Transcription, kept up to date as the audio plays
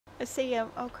I see him.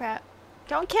 Oh crap.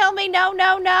 Don't kill me. No,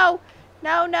 no, no.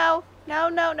 No, no. No,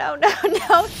 no, no, no,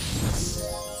 no.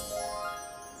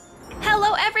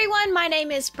 Hello everyone, my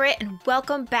name is Britt and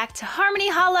welcome back to Harmony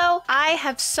Hollow. I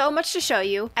have so much to show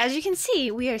you. As you can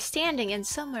see, we are standing in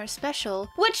somewhere special,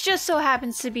 which just so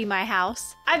happens to be my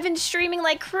house. I've been streaming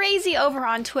like crazy over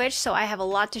on Twitch, so I have a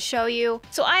lot to show you.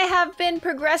 So I have been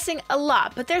progressing a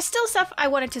lot, but there's still stuff I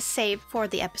wanted to save for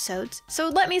the episodes. So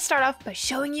let me start off by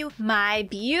showing you my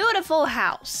beautiful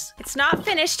house. It's not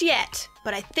finished yet,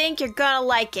 but I think you're gonna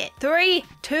like it. 3,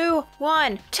 2,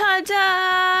 1,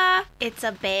 ta-da! It's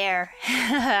a bear.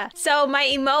 So my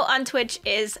emote on Twitch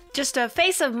is just a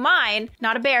face of mine,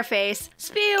 not a bear face,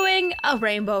 spewing a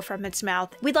rainbow from its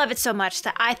mouth. We love it so much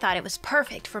that I thought it was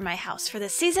perfect for my house for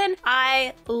this season.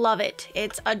 I love it.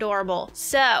 It's adorable.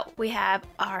 So we have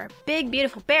our big,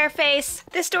 beautiful bear face.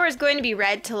 This door is going to be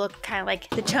red to look kind of like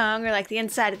the tongue or like the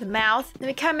inside of the mouth. Then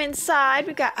we come inside.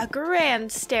 We've got a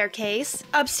grand staircase.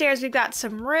 Upstairs, we've got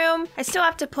some room. I still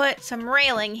have to put some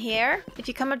railing here. If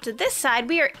you come up to this side,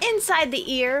 we are inside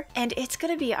the ear, and it's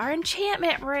gonna be our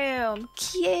enchantment room.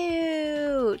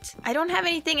 Cute. I don't have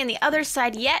anything in the other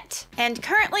side yet, and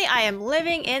currently I am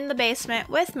living in the basement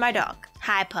with my dog.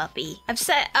 Hi, puppy. I've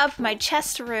set up my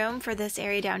chest room for this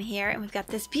area down here, and we've got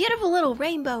this beautiful little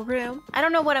rainbow room. I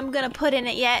don't know what I'm gonna put in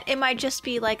it yet. It might just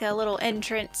be like a little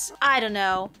entrance. I don't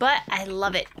know, but I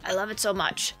love it. I love it so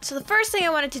much. So the first thing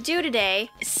I wanted to do today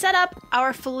is set up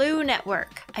our flue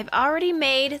network. I've already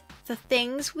made the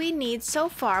things we need so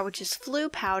far, which is flue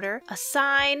powder, a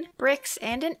sign, bricks,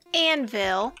 and an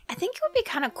anvil. I think it would be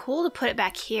kind of cool to put it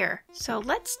back here. So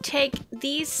let's take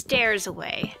these stairs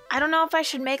away. I don't know if I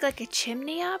should make like a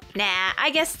chimney up. Nah,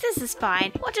 I guess this is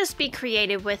fine. We'll just be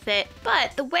creative with it.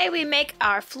 But the way we make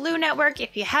our flue network,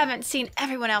 if you haven't seen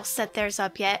everyone else set theirs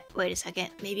up yet, wait a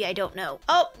second, maybe I don't know.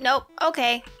 Oh, nope,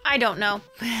 okay, I don't know.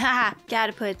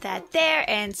 Gotta put that there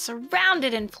and surround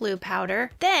it in flue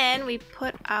powder. Then we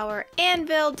put our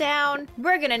anvil down.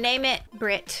 We're gonna name it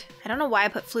Brit. I don't know why I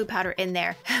put flue powder in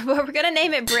there, but we're gonna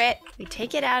name it Brit. We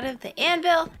take it out of the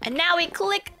anvil, and now we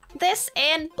click this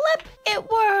and blip, it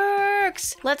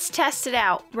works. Let's test it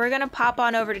out. We're gonna pop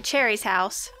on over to Cherry's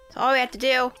house. So all we have to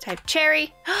do, type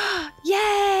Cherry.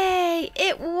 Yay!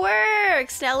 It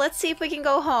works! Now let's see if we can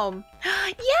go home.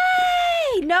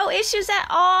 Yay! No issues at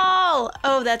all!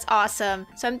 Oh, that's awesome.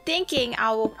 So I'm thinking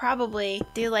I will probably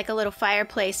do like a little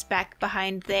fireplace back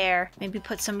behind there. Maybe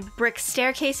put some brick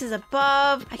staircases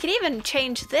above. I could even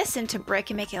change this into brick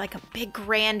and make it like a big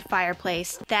grand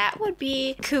fireplace. That would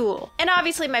be cool. And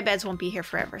obviously my beds won't be here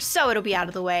forever, so it'll be out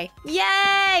of the way.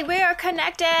 Yay! We are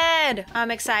connected!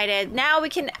 I'm excited. Now we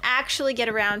can actually get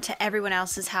around to everyone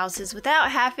else's houses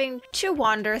without having to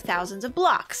wander thousands of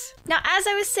blocks. Now, as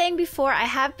I was saying before, I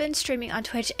have been streaming on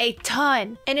Twitch a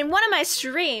ton. And in one of my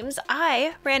streams,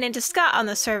 I ran into Scott on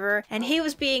the server, and he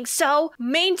was being so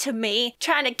mean to me,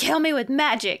 trying to kill me with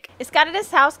magic. Is Scott at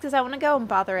his house? Because I want to go and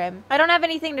bother him. I don't have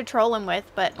anything to troll him with,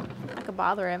 but I could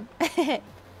bother him.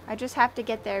 I just have to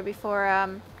get there before,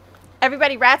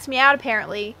 everybody rats me out,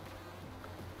 apparently.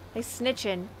 They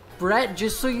snitching. Brett,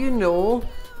 just so you know,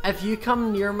 if you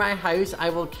come near my house, I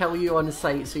will kill you on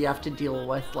sight, so you have to deal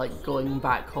with, like, going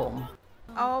back home.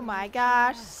 Oh my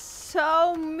gosh,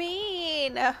 so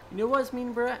mean. You know what's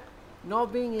mean, Brett?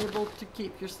 Not being able to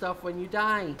keep your stuff when you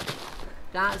die.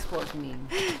 That's what's mean.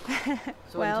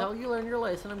 So well, until you learn your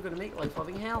lesson, I'm going to make life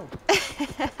living hell.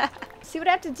 See what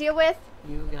I have to deal with?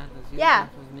 You got this. Yeah,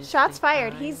 shots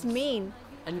fired. He's mean.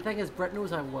 And the thing is, Brett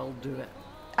knows I will do it.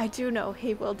 I do know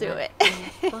he will do it.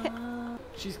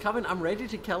 She's coming. I'm ready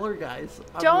to kill her, guys.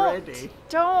 I'm ready.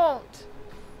 Don't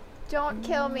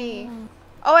kill me.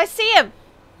 Oh, I see him.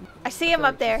 I see him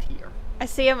up there. I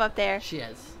see him up there. She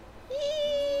is.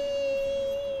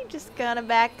 Eee, just gonna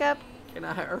back up. Can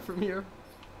I hit her from here?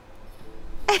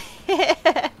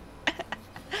 Am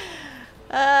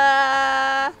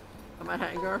I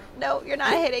hitting her? No, you're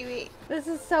not hitting me. This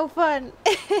is so fun.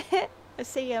 I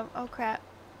see him. Oh crap.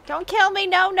 Don't kill me.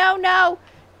 No, no, no.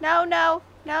 No, no.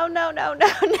 No, no, no,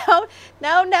 no, no.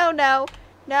 No, no, no.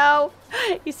 No.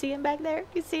 You see him back there?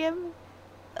 You see him?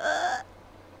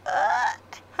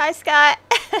 Hi, Scott.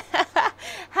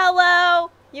 Hello.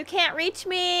 You can't reach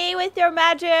me with your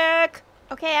magic.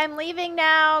 Okay, I'm leaving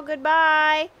now.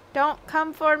 Goodbye. Don't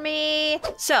come for me.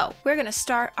 So, we're gonna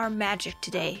start our magic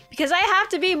today because I have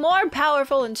to be more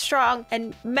powerful and strong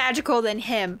and magical than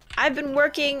him. I've been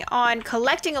working on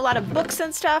collecting a lot of books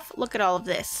and stuff. Look at all of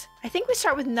this. I think we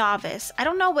start with novice. I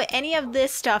don't know what any of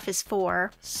this stuff is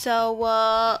for. So,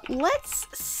 let's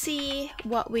see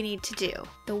what we need to do.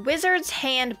 The Wizard's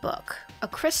Handbook. a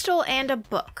crystal and a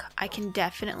book. I can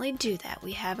definitely do that.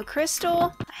 We have a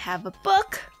crystal, I have a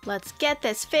book. Let's get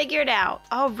this figured out.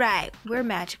 All right, we're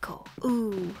magical.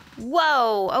 Ooh.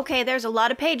 Whoa, okay, there's a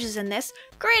lot of pages in this.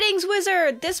 Greetings,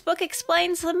 wizard! This book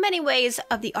explains the many ways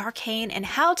of the arcane and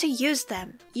how to use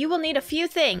them. You will need a few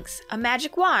things. A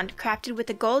magic wand, crafted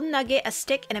with a golden nugget, a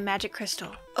stick, and a magic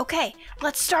crystal. Okay,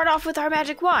 let's start off with our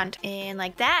magic wand. And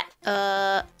like that.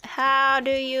 How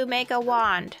do you make a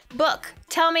wand? Book,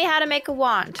 tell me how to make a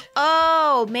wand.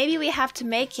 Oh, maybe we have to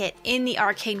make it in the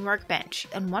arcane workbench.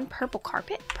 And one purple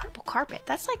carpet? Purple carpet,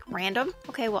 that's like random.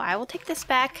 Okay, well, I will take this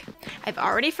back. I've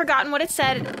already forgotten what it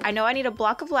said. I know I need a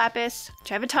block of lapis,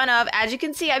 which I have a ton of. As you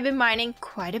can see, I've been mining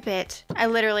quite a bit. I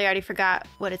literally already forgot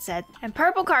what it said. And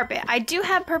purple carpet, I do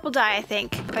have purple dye, I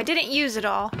think. If I didn't use it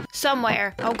all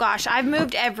somewhere. Oh gosh, I've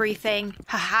moved everything.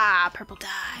 Haha, purple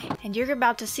dye. And you're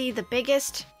about to see the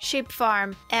biggest sheep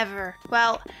farm ever.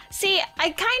 Well, see,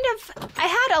 I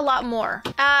had a lot more,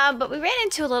 but we ran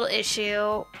into a little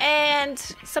issue and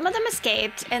some of them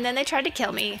escaped and then they tried to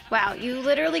kill me. Wow, you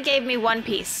literally gave me one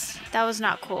piece. That was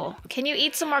not cool. Can you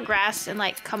eat some more grass and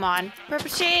like, come on. Purple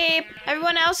sheep,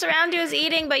 everyone else around you is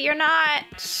eating, but you're not.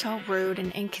 So rude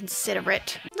and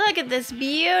inconsiderate. Look at this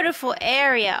beautiful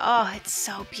area. Oh, it's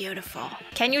so beautiful.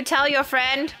 Can you tell your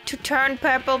friend to turn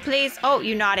purple, please? Oh,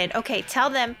 you nodded. Okay, tell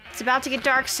them it's about to get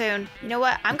dark soon. You know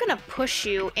what? I'm gonna push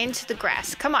you into the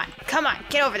grass. Come on,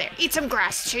 get over there. Eat some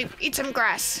grass, sheep, eat some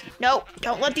grass. No,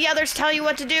 don't let the others tell you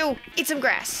what to do. Eat some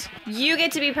grass. You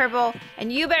get to be purple,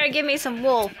 and you better give me some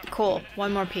wool. Cool,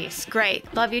 one more piece.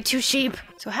 Great, love you too, sheep.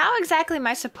 So how exactly am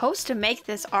I supposed to make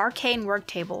this arcane work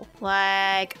table?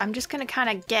 Like, I'm just gonna kind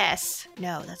of guess.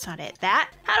 No, that's not it. That?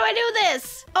 How do I do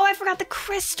this? Oh, I forgot the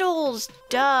crystals.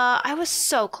 Duh, I was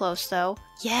so close though.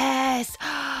 Yes,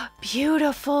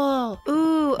 beautiful.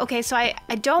 Ooh, okay, so I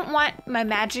don't want my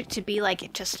magic to be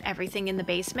like just everything in the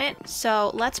basement.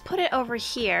 So let's put it over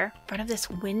here in front of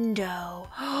this window.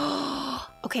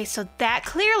 Okay, so that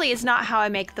clearly is not how I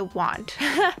make the wand.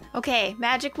 Okay,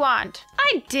 magic wand.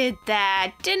 I did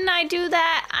that. Didn't I do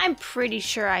that? I'm pretty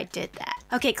sure I did that.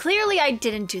 Okay, clearly I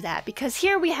didn't do that because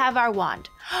here we have our wand.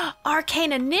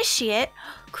 Arcane Initiate.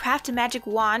 Craft a magic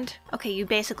wand. Okay, you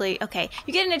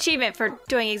get an achievement for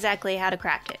doing exactly how to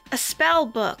craft it. A spell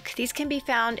book. These can be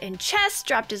found in chests,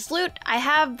 dropped as loot. I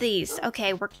have these.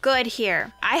 Okay, we're good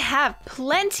here. I have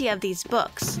plenty of these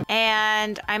books.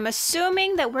 And I'm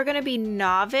assuming that we're gonna be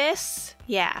novice.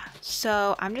 Yeah,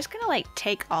 so I'm just gonna like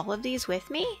take all of these with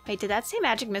me. Wait, did that say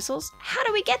magic missiles? How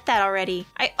do we get that already?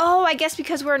 I guess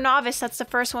because we're a novice, that's the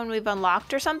first one we've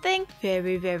unlocked or something.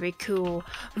 Very, very cool.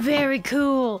 Very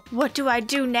cool. What do I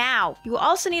do now? You will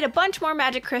also need a bunch more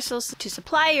magic crystals to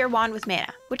supply your wand with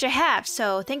mana, which I have,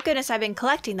 so thank goodness I've been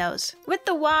collecting those. With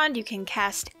the wand, you can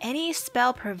cast any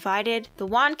spell provided the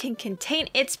wand can contain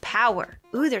its power.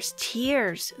 Ooh, there's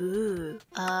tiers. Ooh.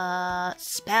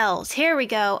 Spells. Here we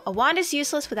go. A wand is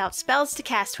useless without spells to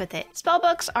cast with it.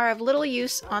 Spellbooks are of little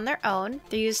use on their own.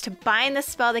 They're used to bind the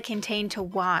spell they contain to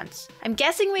wands. I'm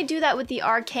guessing we do that with the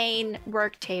arcane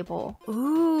work table.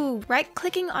 Ooh.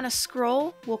 Right-clicking on a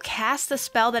scroll will cast the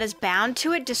spell that is bound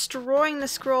to it, destroying the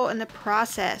scroll in the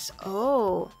process.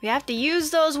 Oh. We have to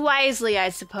use those wisely, I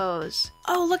suppose.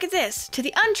 Oh, look at this. To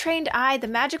the untrained eye, the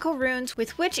magical runes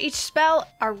with which each spell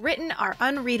are written are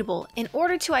unreadable. In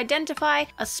order to identify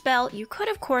a spell, you could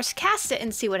of course cast it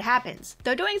and see what happens,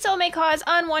 though doing so may cause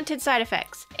unwanted side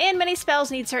effects. And many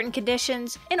spells need certain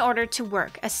conditions in order to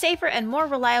work. A safer and more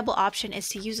reliable option is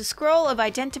to use a scroll of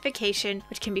identification,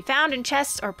 which can be found in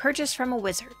chests or purchased from a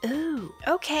wizard. Ooh.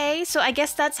 Okay, so I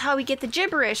guess that's how we get the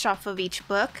gibberish off of each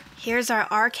book. Here's our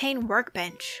arcane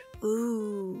workbench.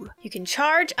 Ooh. You can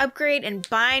charge, upgrade, and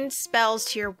bind spells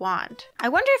to your wand. I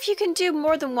wonder if you can do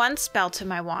more than one spell to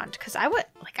my wand, because I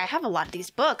have a lot of these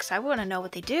books. I want to know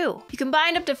what they do. You can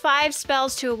bind up to 5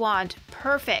 spells to a wand.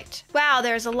 Perfect. Wow,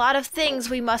 there's a lot of things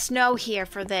we must know here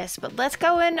for this, but let's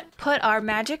go and put our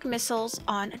magic missiles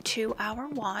onto our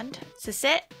wand. Is this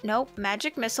it? Nope,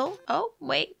 magic missile. Oh,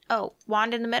 wait. Oh,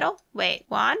 wand in the middle? Wait,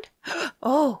 wand?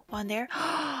 Oh, wand there.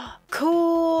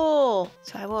 Cool.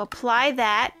 So I will apply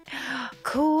that.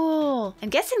 Cool. I'm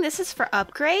guessing this is for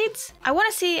upgrades. I want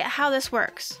to see how this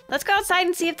works. Let's go outside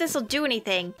and see if this will do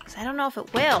anything, because I don't know if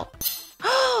it will.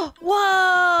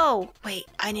 Whoa! Wait,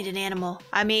 I need an animal.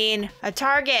 I mean, a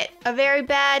target. A very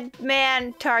bad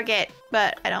man target.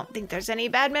 But I don't think there's any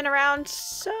bad men around,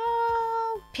 so...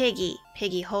 Piggy.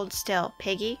 Piggy, hold still.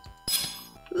 Piggy.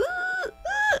 Ooh,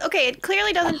 ooh. Okay, it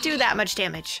clearly doesn't do that much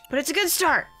damage, but it's a good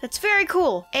start. That's very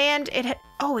cool. And it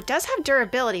does have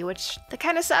durability, which that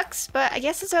kind of sucks, but I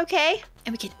guess it's okay.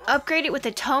 And we can upgrade it with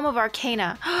the Tome of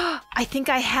Arcana. I think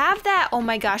I have that. Oh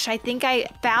my gosh, I think I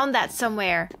found that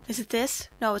somewhere. Is it this?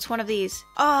 No, it's one of these.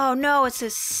 Oh no, it's a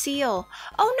seal.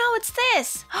 Oh no, it's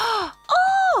this.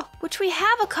 Oh, which we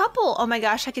have a couple. Oh my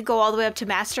gosh, I could go all the way up to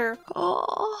Master.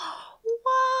 Oh,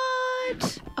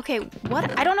 what? Okay,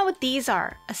 what? I don't know what these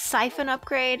are. A siphon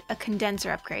upgrade, a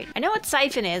condenser upgrade. I know what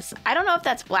siphon is. I don't know if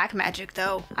that's black magic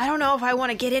though. I don't know if I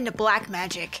want to get into black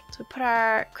magic. So we put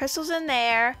our crystals in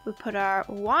there. We put our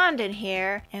wand in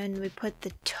here. And we put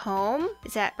the tome.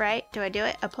 Is that right? Do I do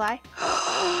it? Apply?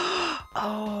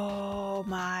 Oh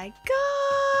my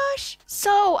gosh.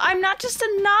 So I'm not just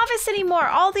a novice anymore.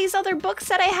 All these other books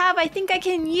that I have, I think I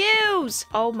can use.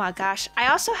 Oh my gosh. I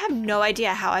also have no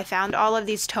idea how I found all of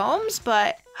these tomes,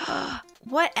 but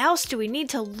what else do we need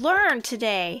to learn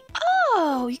today?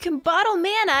 Oh, you can bottle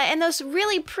mana, and those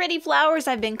really pretty flowers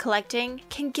I've been collecting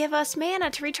can give us mana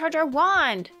to recharge our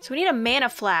wand. So we need a mana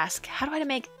flask. How do I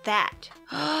make that?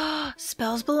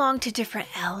 Spells belong to different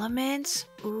elements.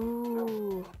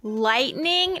 Ooh.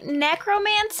 Lightning,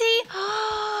 necromancy?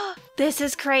 This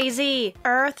is crazy.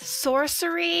 Earth,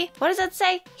 sorcery. What does that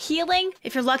say? Healing?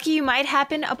 If you're lucky, you might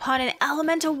happen upon an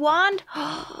elemental wand.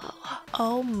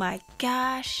 Oh my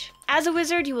gosh. As a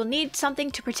wizard, you will need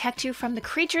something to protect you from the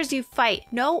creatures you fight.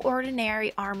 No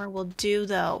ordinary armor will do,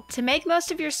 though. To make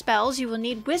most of your spells, you will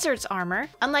need wizard's armor.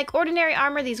 Unlike ordinary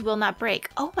armor, these will not break.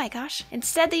 Oh my gosh.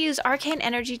 Instead, they use arcane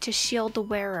energy to shield the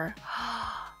wearer.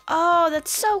 Oh,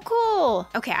 that's so cool.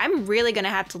 Okay, I'm really gonna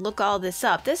have to look all this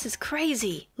up. This is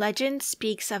crazy. Legend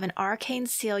speaks of an arcane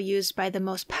seal used by the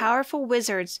most powerful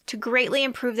wizards to greatly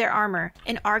improve their armor.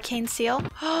 An arcane seal?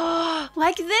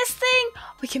 Like this thing?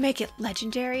 We can make it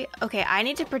legendary. Okay, I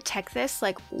need to protect this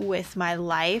like with my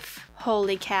life.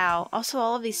 Holy cow. Also,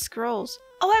 all of these scrolls.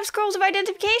 Oh, I have scrolls of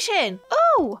identification.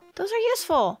 Oh, those are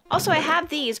useful. Also, I have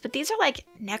these, but these are like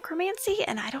necromancy,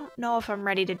 and I don't know if I'm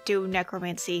ready to do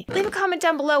necromancy. Leave a comment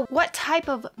down below what type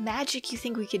of magic you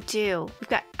think we could do. We've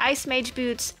got ice mage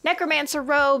boots, necromancer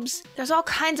robes. There's all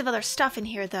kinds of other stuff in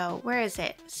here, though. Where is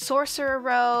it? Sorcerer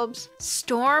robes,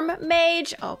 storm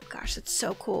mage. Oh gosh, that's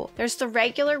so cool. There's the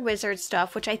regular wizard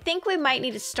stuff, which I think we might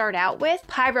need to start out with.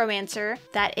 Pyromancer,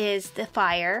 that is the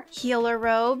fire. Healer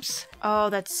robes. Oh,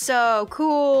 that's so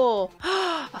cool.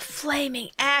 A flaming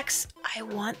axe. I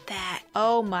want that.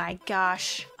 Oh my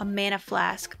gosh. A mana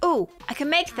flask. Ooh, I can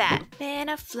make that.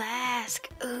 Mana flask.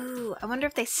 Ooh, I wonder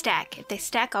if they stack. If they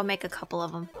stack, I'll make a couple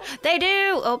of them. They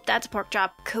do. Oh, that's a pork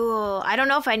chop. Cool. I don't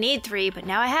know if I need 3, but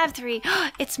now I have 3.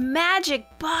 It's magic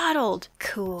bottled.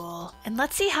 Cool. And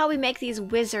let's see how we make these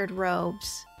wizard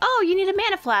robes. Oh, you need a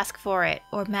mana flask for it.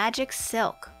 Or magic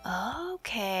silk.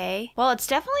 Okay. Well, it's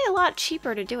definitely a lot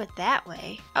cheaper to do it that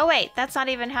way. Oh, wait. That's not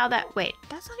even how that... Wait.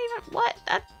 That's not even... What?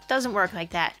 That doesn't work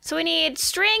like that. So we need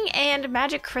string and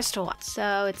magic crystal.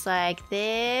 So it's like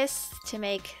this to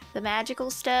make the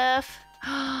magical stuff.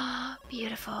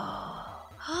 Beautiful.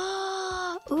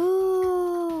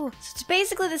 Ooh. So it's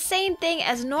basically the same thing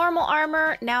as normal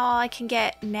armor. Now all I can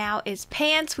get now is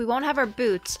pants. We won't have our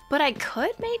boots, but I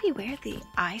could maybe wear the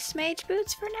ice mage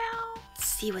boots for now. Let's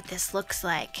see what this looks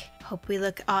like. Hope we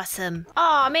look awesome.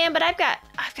 Oh man, but I've got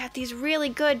these really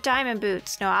good diamond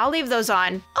boots. No, I'll leave those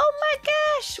on. Oh my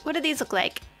gosh. What do these look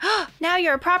like? Now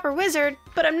you're a proper wizard,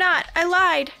 but I'm not. I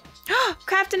lied.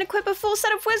 Craft and equip a full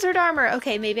set of wizard armor.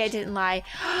 Okay, maybe I didn't lie.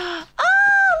 Oh,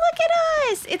 look at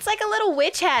us. It's like a little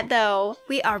witch hat, though.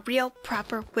 We are real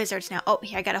proper wizards now. Oh,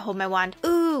 here, I gotta hold my wand.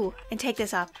 Ooh, and take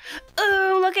this off.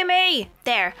 Ooh, look at me.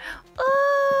 There.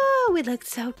 Ooh, we look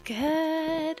so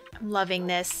good. I'm loving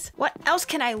this. What else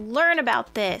can I learn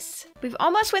about this? We've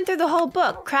almost went through the whole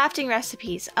book. Crafting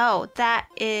recipes. Oh, that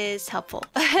is helpful.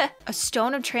 A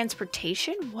stone of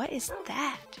transportation? What is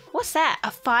that? What's that?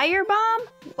 A fire bomb?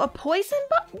 A poison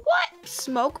bomb? What?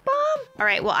 Smoke bomb? All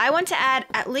right, well, I want to add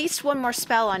at least one more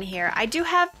spell on here. I do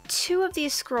have 2 of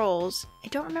these scrolls. I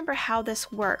don't remember how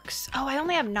this works. Oh, I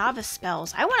only have novice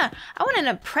spells. I want an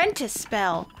apprentice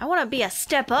spell. I want to be a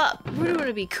step up. I want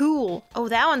to be cool. Oh,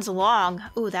 that one's long.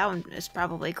 Oh, that one is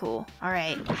probably cool. All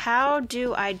right, how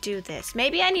do I do this?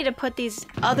 Maybe I need to put these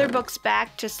other books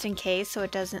back just in case so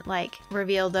it doesn't like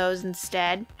reveal those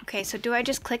instead. Okay, so do I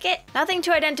just click it? Nothing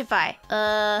to identify.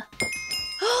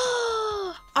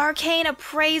 Arcane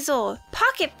appraisal.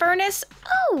 Pocket furnace.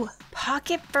 Oh,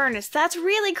 pocket furnace. That's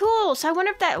really cool. So I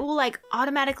wonder if that will like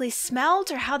automatically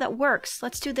smelt or how that works.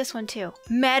 Let's do this one too.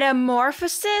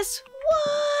 Metamorphosis.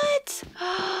 What?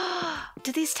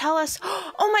 Do these tell us?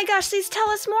 Oh my gosh, these tell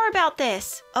us more about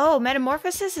this. Oh,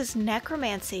 metamorphosis is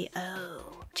necromancy.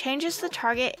 Oh. Changes the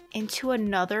target into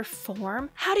another form?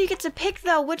 How do you get to pick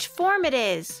though which form it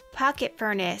is? Pocket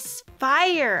furnace.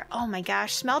 Fire. Oh my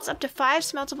gosh. Smelts up to 5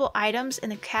 smeltable items in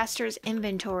the caster's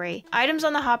inventory. Items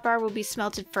on the hotbar will be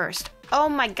smelted first. Oh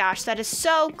my gosh, that is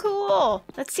so cool!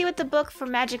 Let's see what the book for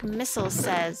magic missiles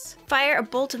says. Fire a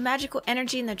bolt of magical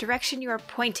energy in the direction you are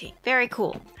pointing. Very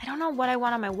cool. I don't know what I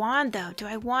want on my wand though. Do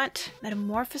I want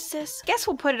metamorphosis? Guess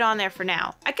we'll put it on there for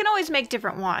now. I can always make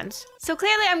different wands. So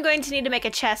clearly I'm going to need to make a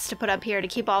chest to put up here to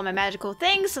keep all my magical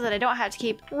things so that I don't have to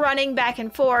keep running back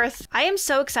and forth. I am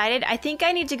so excited. I think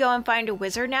I need to go and find a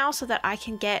wizard now so that I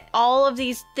can get all of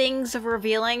these things of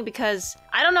revealing, because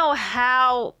I don't know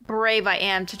how brave I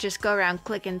am to just go around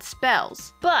clicking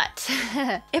spells. But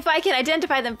if I can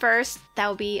identify them first, that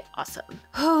would be awesome.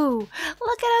 Ooh,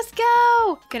 look at us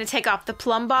go! Gonna take off the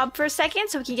plumb bob for a second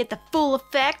so we can get the full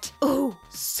effect. Ooh,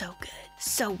 so good.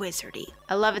 So wizardy.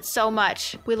 I love it so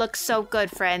much. We look so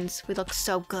good, friends. We look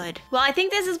so good. Well, I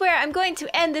think this is where I'm going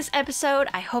to end this episode.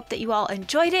 I hope that you all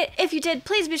enjoyed it. If you did,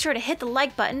 please be sure to hit the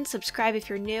like button, subscribe if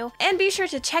you're new, and be sure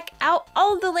to check out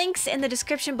all of the links in the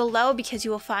description below, because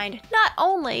you will find not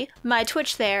only my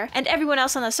Twitch there and everyone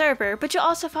else on the server, but you'll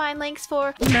also find links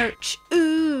for merch.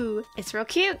 Ooh, it's real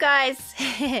cute, guys.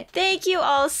 Thank you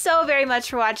all so very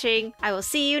much for watching. I will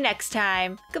see you next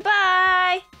time.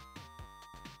 Goodbye!